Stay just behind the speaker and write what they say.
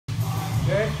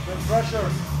Okay, good pressure.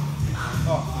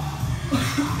 Oh.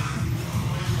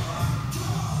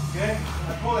 Okay,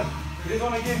 I pull it. It is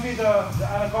gonna give me the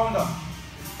anaconda.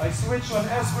 I switch to an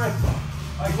S grip.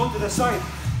 I go to the side.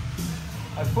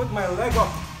 I put my leg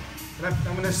up, and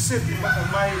I'm gonna sit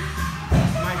my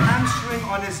hamstring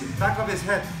on his back of his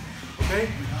head. Okay,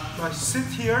 so I sit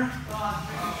here.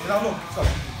 Now look, so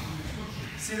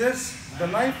see this? The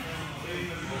knife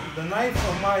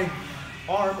of my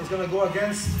arm is gonna go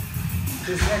against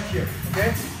his neck here.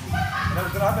 Okay, and what's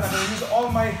gonna happen? I'm gonna use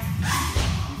all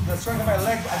the strength of my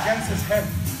leg against his head.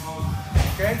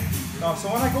 Okay, now so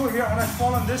when I go here and I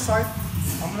fall on this side,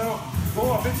 I'm gonna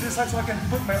go a bit to this side so I can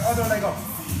put my other leg up,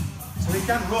 so he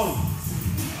can't roll.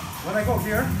 When I go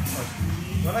here,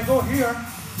 I'm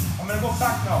gonna go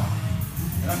back now,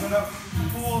 and I'm gonna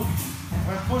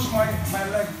push my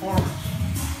leg forward.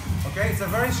 Okay, it's a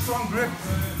very strong grip,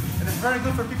 and it's very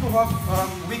good for people who have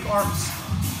weak arms.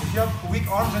 If you have weak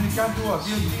arms and you can't do a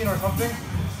guillotine or something,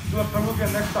 do a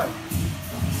Peruvian necktie.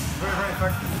 Very, very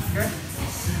effective. Okay.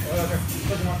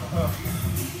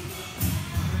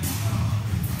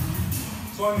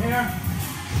 So I'm here.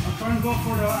 I'm trying to go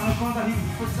for the anaconda. He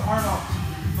puts the arm out.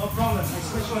 No problem. I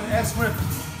switch to an S grip.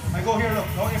 I go here. Look,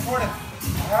 very important. I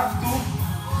have to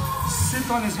sit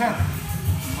on his head.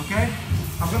 Okay.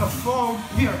 I'm gonna fall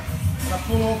here and I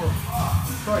pull over.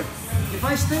 Sorry. If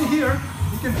I stay here,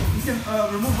 he can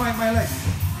remove my leg.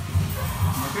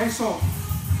 Okay. So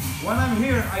when I'm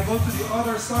here, I go to the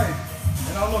other side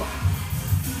and I'll look.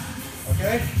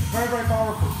 Okay. Very, very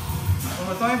powerful. One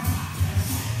more time.